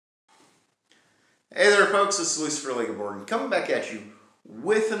Hey there folks, this is Lucifer Black Grimoire coming back at you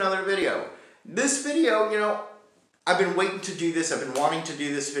with another video. This video, I've been waiting to do this. I've been wanting to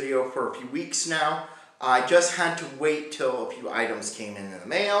do this video for a few weeks now. I just had to wait till a few items came in the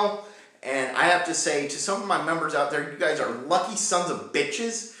mail. And I have to say to some of my members out there, you guys are lucky sons of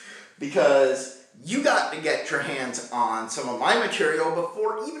bitches because you got to get your hands on some of my material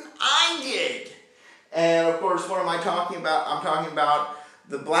before even I did. And of course, what am I talking about? I'm talking about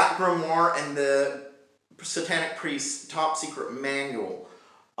the Black Grimoire and the Satanic Priest's Top Secret Manual.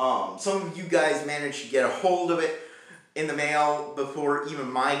 Some of you guys managed to get a hold of it in the mail before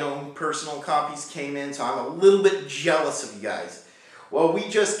even my own personal copies came in, so I'm a little bit jealous of you guys. Well, we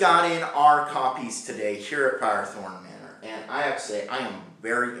just got in our copies today here at Firethorn Manor, and I have to say I am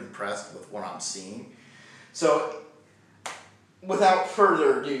very impressed with what I'm seeing. So, without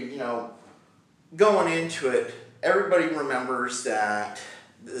further ado, going into it, everybody remembers that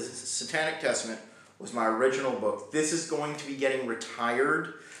the Satanic Testament was my original book. This is going to be getting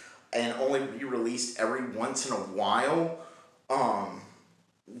retired and only be released every once in a while,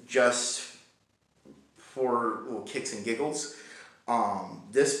 just for little kicks and giggles.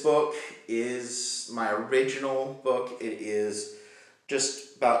 This book is my original book. It is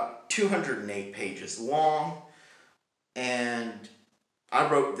just about 208 pages long, and I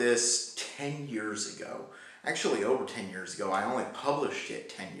wrote this 10 years ago. Actually, over 10 years ago. I only published it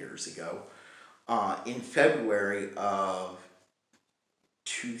 10 years ago. In February of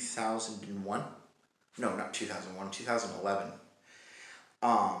 2001. No, not 2001, 2011.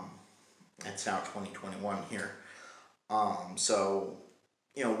 It's now 2021 here. So,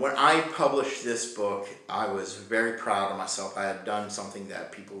 when I published this book, I was very proud of myself. I had done something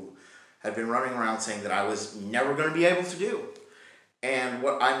that people had been running around saying that I was never going to be able to do. And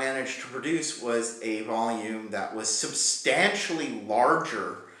what I managed to produce was a volume that was substantially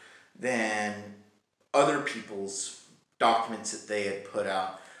larger than other people's documents that they had put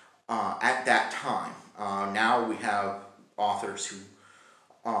out at that time. Now we have authors who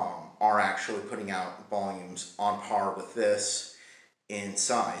are actually putting out volumes on par with this in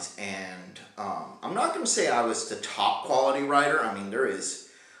size. And I'm not going to say I was the top quality writer. I mean, there is...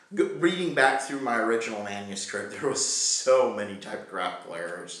 Reading back through my original manuscript, there was so many typographical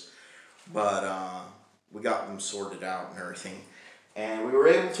errors, but we got them sorted out and everything, and we were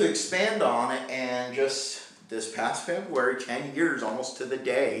able to expand on it. And just this past February, 10 years almost to the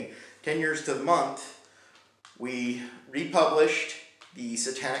day, 10 years to the month, we republished the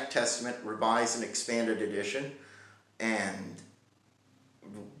Satanic Testament Revised and Expanded Edition, and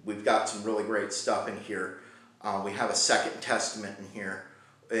we've got some really great stuff in here. We have a Second Testament in here.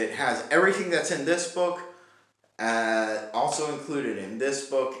 It has everything that's in this book, also included in this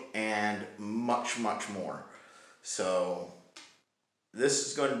book, and much, much more. So, this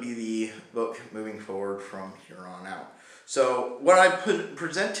is going to be the book moving forward from here on out. So, what I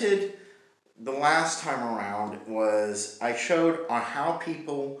presented the last time around was I showed on how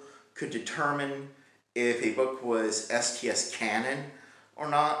people could determine if a book was STS canon or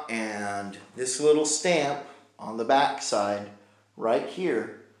not, and this little stamp on the back side right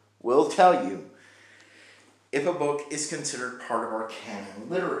here will tell you if a book is considered part of our canon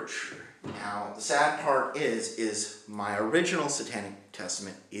literature. Now, the sad part is my original Satanic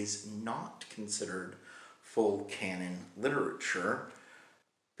Testament is not considered full canon literature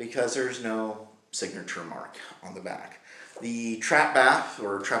because there's no signature mark on the back. The trap bath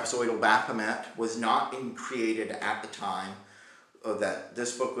or trapezoidal Baphomet was not created at the time that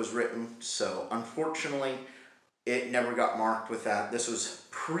this book was written, so unfortunately it never got marked with that. This was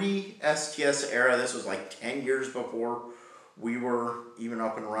pre-STS era. This was like 10 years before we were even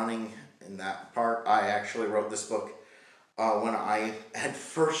up and running in that part. I actually wrote this book when I had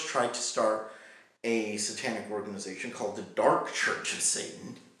first tried to start a satanic organization called the Dark Church of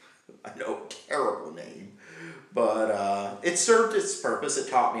Satan. I know, terrible name. But it served its purpose. It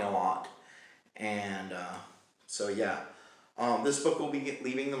taught me a lot. And so yeah. This book will be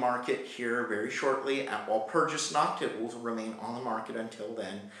leaving the market here very shortly. While purchased not, it will remain on the market until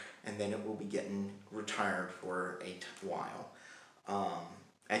then, and then it will be getting retired for a while.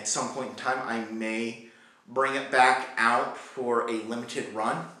 At some point in time, I may bring it back out for a limited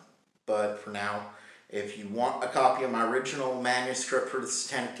run, but for now, if you want a copy of my original manuscript for the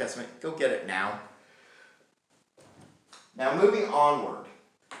Satanic Testament, go get it now. Now, moving onward,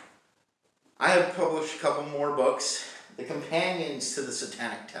 I have published a couple more books. The companions to the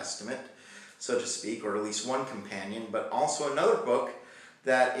Satanic Testament, so to speak, or at least one companion, but also another book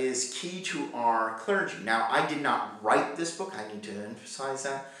that is key to our clergy. Now, I did not write this book. I need to emphasize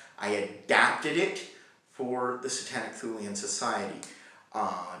that. I adapted it for the Satanic Thulian Society,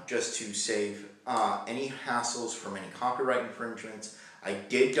 just to save any hassles from any copyright infringements. I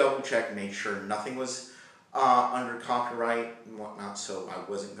did double check and make sure nothing was under copyright and whatnot, so I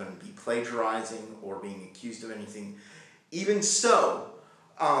wasn't going to be plagiarizing or being accused of anything. Even so,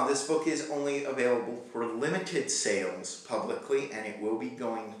 this book is only available for limited sales publicly, and it will be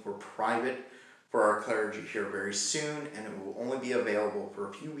going for private for our clergy here very soon, and it will only be available for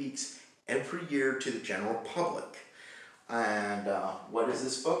a few weeks every year to the general public. And what is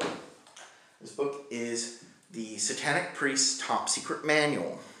this book? This book is the Satanic Priest's Top Secret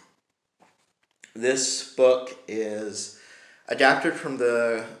Manual. This book is adapted from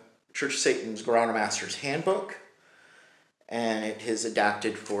the Church of Satan's Grotto Master's Handbook, and it is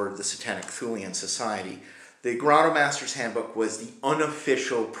adapted for the Satanic Thulian Society. The Grotto Master's Handbook was the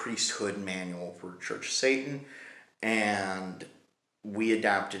unofficial priesthood manual for Church of Satan, and we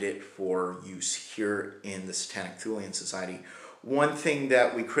adapted it for use here in the Satanic Thulian Society. One thing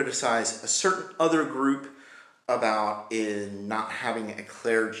that we criticize a certain other group about is not having a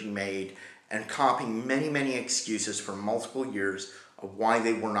clergy made and copying many excuses for multiple years of why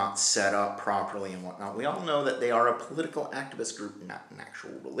they were not set up properly and whatnot. We all know that they are a political activist group, not an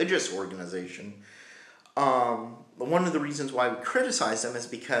actual religious organization. One of the reasons why we criticize them is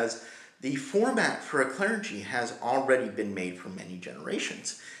because the format for a clergy has already been made for many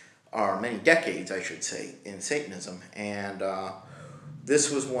generations, or many decades, I should say, in Satanism. And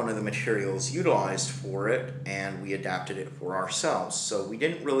this was one of the materials utilized for it, and we adapted it for ourselves. So we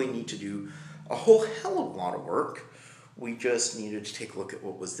didn't really need to do a whole hell of a lot of work. We just needed to take a look at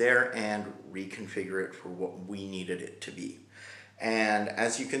what was there and reconfigure it for what we needed it to be. And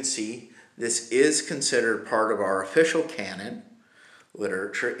as you can see, this is considered part of our official canon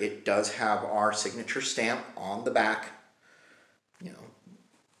literature. It does have our signature stamp on the back,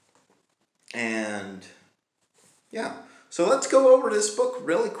 and yeah. So let's go over this book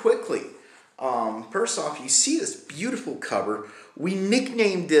really quickly. First off, you see this beautiful cover. We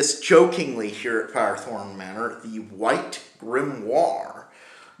nicknamed this jokingly here at Firethorn Manor the White Grimoire,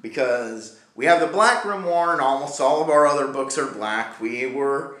 because we have the Black Grimoire and almost all of our other books are black. We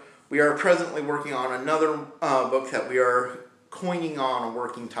are presently working on another book that we are coining on a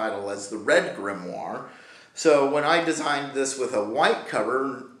working title as the Red Grimoire. So when I designed this with a white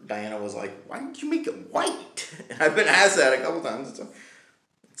cover, Diana was like, "Why didn't you make it white?" And I've been asked that a couple times.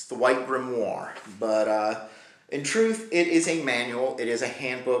 It's the White Grimoire. But in truth, it is a manual. It is a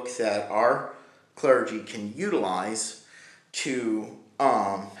handbook that our clergy can utilize to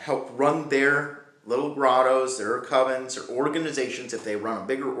help run their little grottos, their covens, or organizations if they run a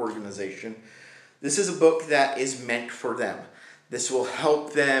bigger organization. This is a book that is meant for them. This will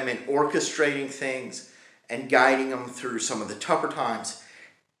help them in orchestrating things and guiding them through some of the tougher times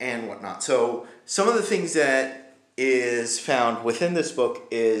and whatnot. So some of the things that is found within this book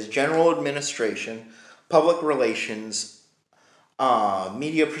is general administration, public relations,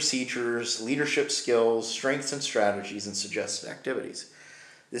 media procedures, leadership skills, strengths and strategies, and suggested activities.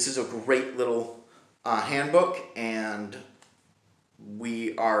 This is a great little handbook, and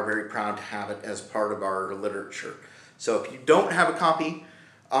we are very proud to have it as part of our literature. So if you don't have a copy,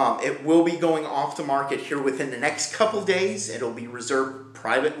 it will be going off the market here within the next couple days. It'll be reserved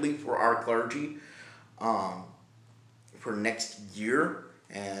privately for our clergy for next year,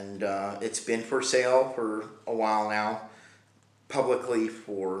 and it's been for sale for a while now, publicly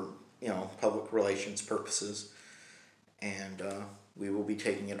for public relations purposes, and we will be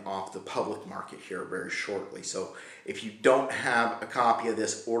taking it off the public market here very shortly. So if you don't have a copy of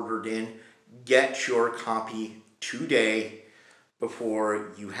this ordered in, get your copy today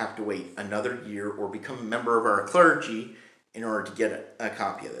before you have to wait another year or become a member of our clergy in order to get a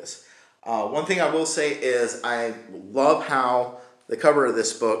copy of this. One thing I will say is I love how the cover of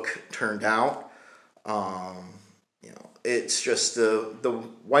this book turned out. It's just the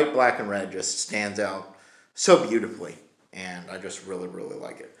white, black, and red just stands out so beautifully, and I just really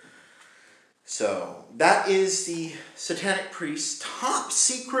like it. So that is the Satanic Priest's Top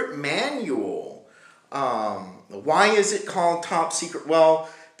Secret Manual. Why is it called Top Secret? Well,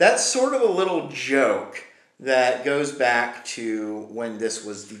 that's sort of a little joke that goes back to when this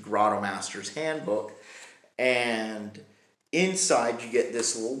was the Grotto Master's Handbook, and inside you get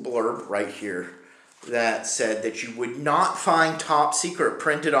this little blurb right here that said that you would not find Top Secret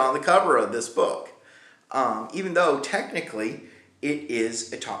printed on the cover of this book, even though technically it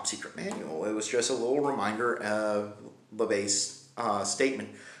is a top secret manual. It was just a little reminder of LeVay's statement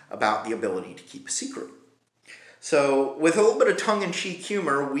about the ability to keep a secret. So with a little bit of tongue-in-cheek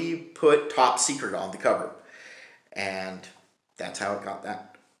humor, we put Top Secret on the cover. And that's how it got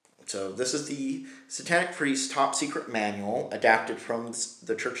that. So this is the Satanic Priest's Top Secret Manual, adapted from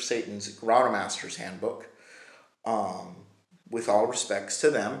the Church of Satan's Grotto Master's Handbook, with all respects to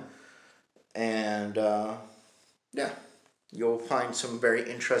them. And yeah, you'll find some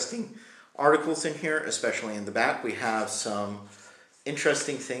very interesting articles in here, especially in the back. We have some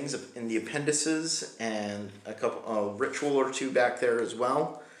interesting things in the appendices and a couple ritual or two back there as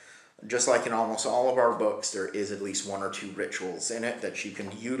well. Just like in almost all of our books, there is at least one or two rituals in it that you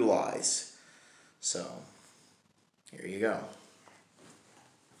can utilize. So, here you go.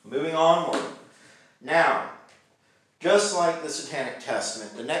 Moving onward. Now, just like the Satanic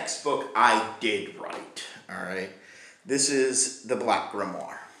Testament, the next book I did write. Alright? This is the Black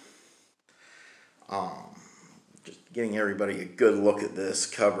Grimoire. Just giving everybody a good look at this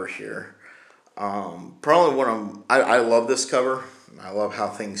cover here. Probably one of I love this cover. I love how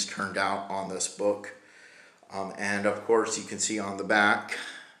things turned out on this book. And of course you can see on the back,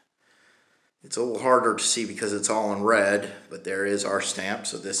 it's a little harder to see because it's all in red, but there is our stamp,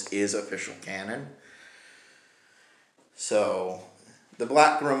 so this is official canon. So, the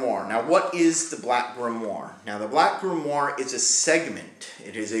Black Grimoire. Now, what is the Black Grimoire? Now, the Black Grimoire is a segment.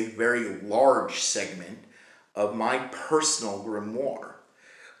 It is a very large segment of my personal grimoire.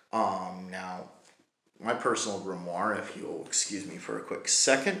 Now, my personal grimoire, if you'll excuse me for a quick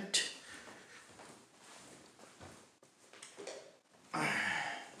second,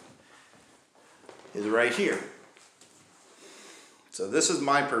 is right here. So this is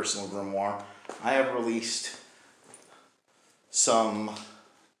my personal grimoire. I have released some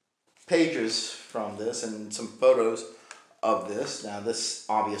pages from this and some photos of this. Now this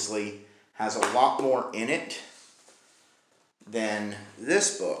obviously has a lot more in it than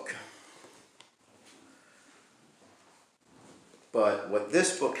this book. But what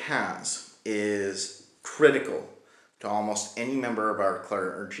this book has is critical to almost any member of our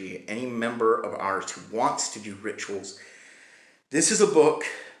clergy, any member of ours who wants to do rituals. This is a book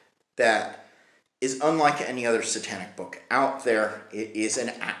that is unlike any other satanic book out there. It is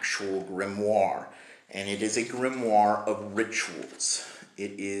an actual grimoire, and it is a grimoire of rituals.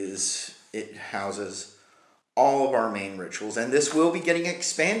 It houses all of our main rituals, and this will be getting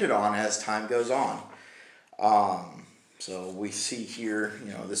expanded on as time goes on. So we see here,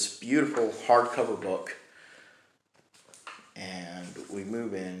 this beautiful hardcover book, and we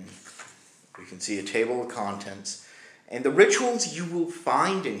move in. We can see a table of contents, and the rituals you will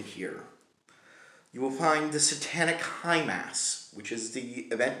find in here. You will find the Satanic High Mass, which is the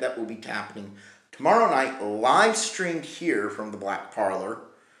event that will be happening tomorrow night, live streamed here from the Black Parlor.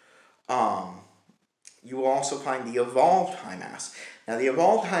 You will also find the Evolved High Mass. Now, the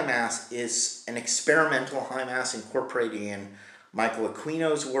Evolved High Mass is an experimental High Mass incorporating in Michael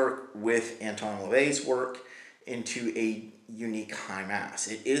Aquino's work with Anton LaVey's work into a unique High Mass.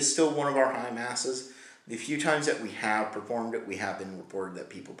 It is still one of our High Masses. The few times that we have performed it, we have been reported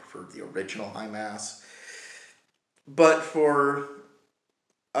that people preferred the original High Mass. But for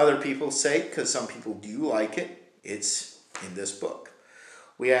other people's sake, because some people do like it, it's in this book.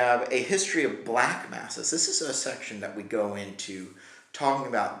 We have a history of Black Masses. This is a section that we go into talking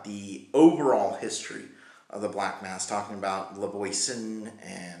about the overall history of the Black Mass, talking about Lavoisin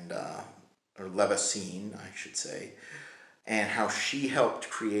and, or Levesine, I should say, and how she helped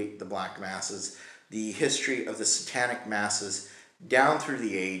create the Black Masses, the history of the Satanic Masses down through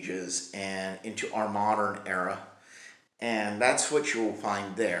the ages and into our modern era. And that's what you'll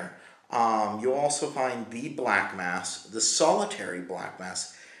find there. You'll also find the Black Mass, the solitary Black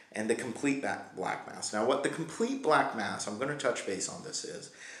Mass, and the complete Black Mass. Now, what the complete Black Mass, I'm going to touch base on this,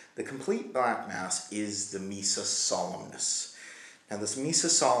 is the complete Black Mass is the Missa Solemnis. Now, this Missa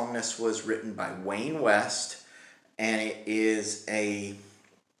Solemnis was written by Wayne West, and it is a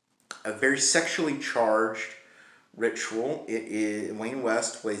very sexually charged ritual. Wayne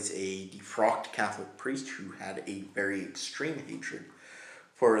West was a defrocked Catholic priest who had a very extreme hatred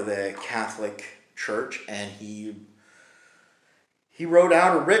for the Catholic Church, and he wrote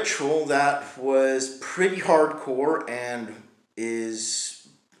out a ritual that was pretty hardcore and is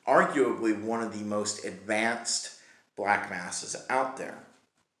arguably one of the most advanced Black Masses out there.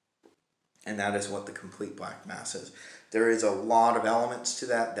 And that is what the complete Black Mass is. There is a lot of elements to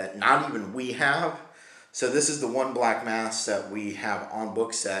that not even we have. So this is the one Black Mass that we have on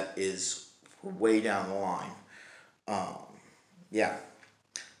books that is way down the line. Yeah.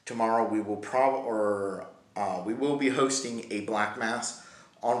 Tomorrow we will be hosting a Black Mass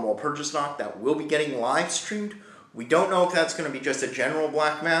on Walpurgis Nacht that will be getting live streamed. We don't know if that's going to be just a general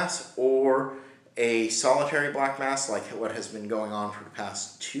Black Mass or a solitary Black Mass like what has been going on for the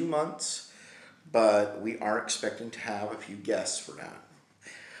past 2 months, but we are expecting to have a few guests for that.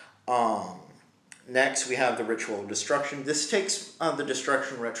 Next, we have the Ritual of Destruction. This takes the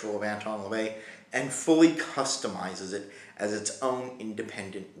Destruction Ritual of Anton LaVey and fully customizes it as its own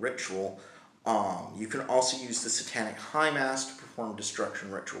independent ritual. You can also use the Satanic High Mass to perform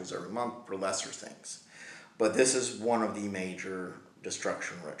destruction rituals every month for lesser things. But this is one of the major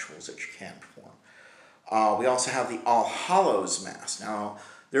destruction rituals that you can perform. We also have the All Hallows Mass. Now,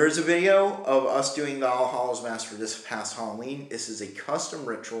 there is a video of us doing the All Hallows Mass for this past Halloween. This is a custom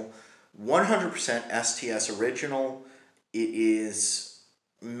ritual, 100% STS original. It is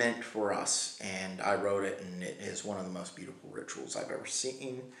meant for us, and I wrote it, and it is one of the most beautiful rituals I've ever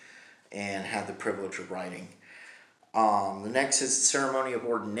seen and had the privilege of writing. The next is Ceremony of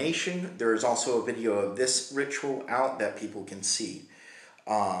Ordination. There is also a video of this ritual out that people can see.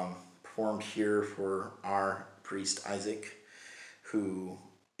 Performed here for our priest Isaac, who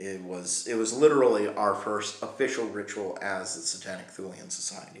it was literally our first official ritual as the Satanic Thulian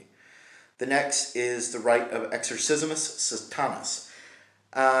Society. The next is the Rite of Exorcismus Satanas.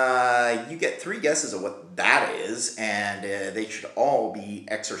 You get 3 guesses of what that is, and they should all be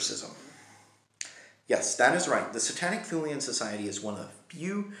exorcism. Yes, that is right. The Satanic Thulian Society is one of the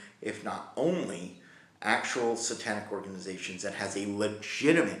few, if not only, actual satanic organizations that has a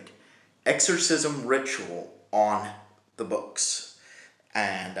legitimate exorcism ritual on the books.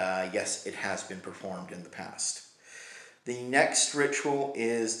 And yes, it has been performed in the past. The next ritual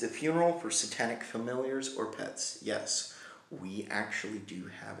is the funeral for satanic familiars or pets. Yes, we actually do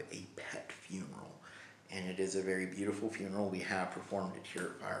have a pet funeral, and it is a very beautiful funeral. We have performed it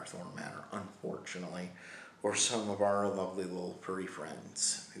here at Firethorn Manor, unfortunately, for some of our lovely little furry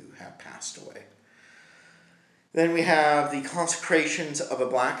friends who have passed away. Then we have the Consecrations of a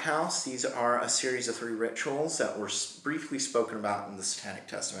Black House. These are a series of 3 rituals that were briefly spoken about in the Satanic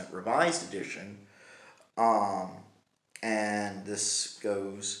Testament Revised Edition. And this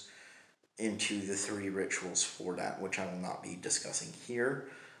goes into the 3 rituals for that, which I will not be discussing here.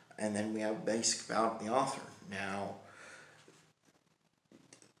 And then we have Basic about the author. Now,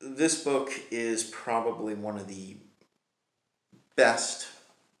 this book is probably one of the best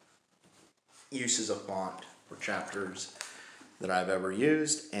uses of font for chapters that I've ever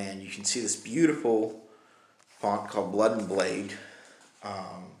used. And you can see this beautiful font called Blood and Blade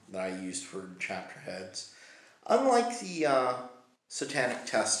that I used for chapter heads. Unlike the Satanic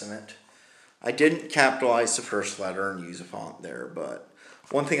Testament, I didn't capitalize the first letter and use a font there, but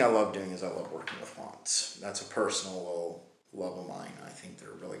one thing I love doing is I love working with fonts. That's a personal little love of mine. I think they're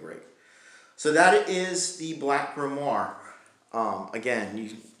really great. So that is the Black Grimoire. Again,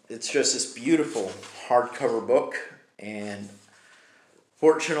 it's just this beautiful hardcover book, and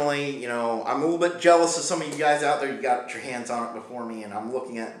fortunately, I'm a little bit jealous of some of you guys out there. You got your hands on it before me, and I'm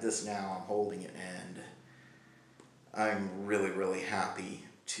looking at this now. I'm holding it, and I'm really, really happy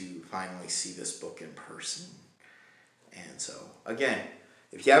to finally see this book in person. And so, again,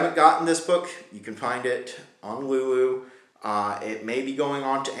 if you haven't gotten this book, you can find it on Lulu. It may be going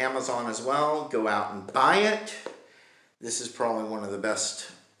on to Amazon as well. Go out and buy it. This is probably one of the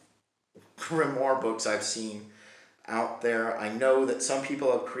best grimoire books I've seen out there. I know that some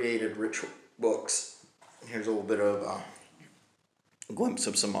people have created ritual books. Here's a little bit of a glimpse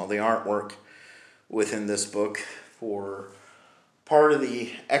of some of the artwork within this book for part of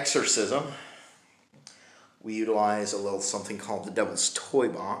the exorcism. We utilize a little something called the Devil's Toy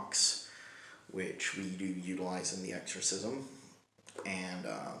Box, which we do utilize in the exorcism, and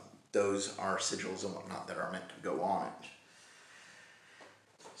those are sigils and whatnot that are meant to go on it.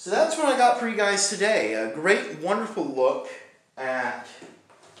 So that's what I got for you guys today. A great, wonderful look at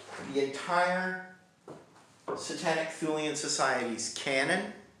the entire Satanic Thulian Society's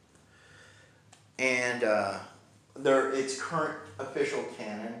canon, and its current official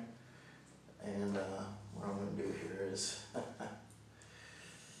canon. And what I'm going to do here is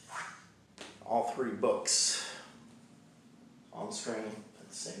all 3 books on screen at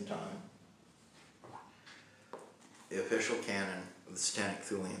the same time. The official canon of the Satanic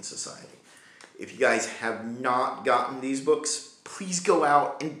Thulian Society. If you guys have not gotten these books, please go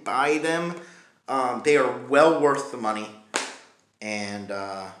out and buy them. They are well worth the money, and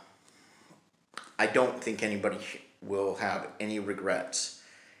I don't think anybody will have any regrets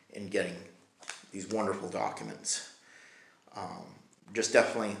in getting these wonderful documents. Just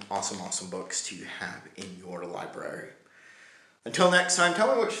definitely awesome books to have in your library. Until next time,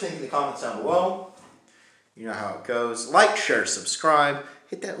 tell me what you think in the comments down below. You know how it goes. Like, share, subscribe.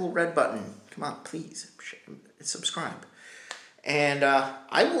 Hit that little red button. Come on, please. Subscribe. And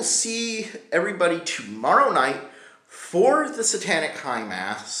I will see everybody tomorrow night for the Satanic High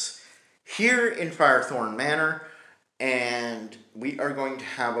Mass here in Firethorn Manor. and we are going to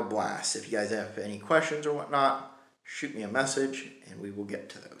have a blast. If you guys have any questions or whatnot, shoot me a message and we will get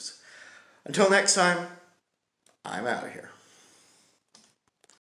to those. Until next time, I'm out of here.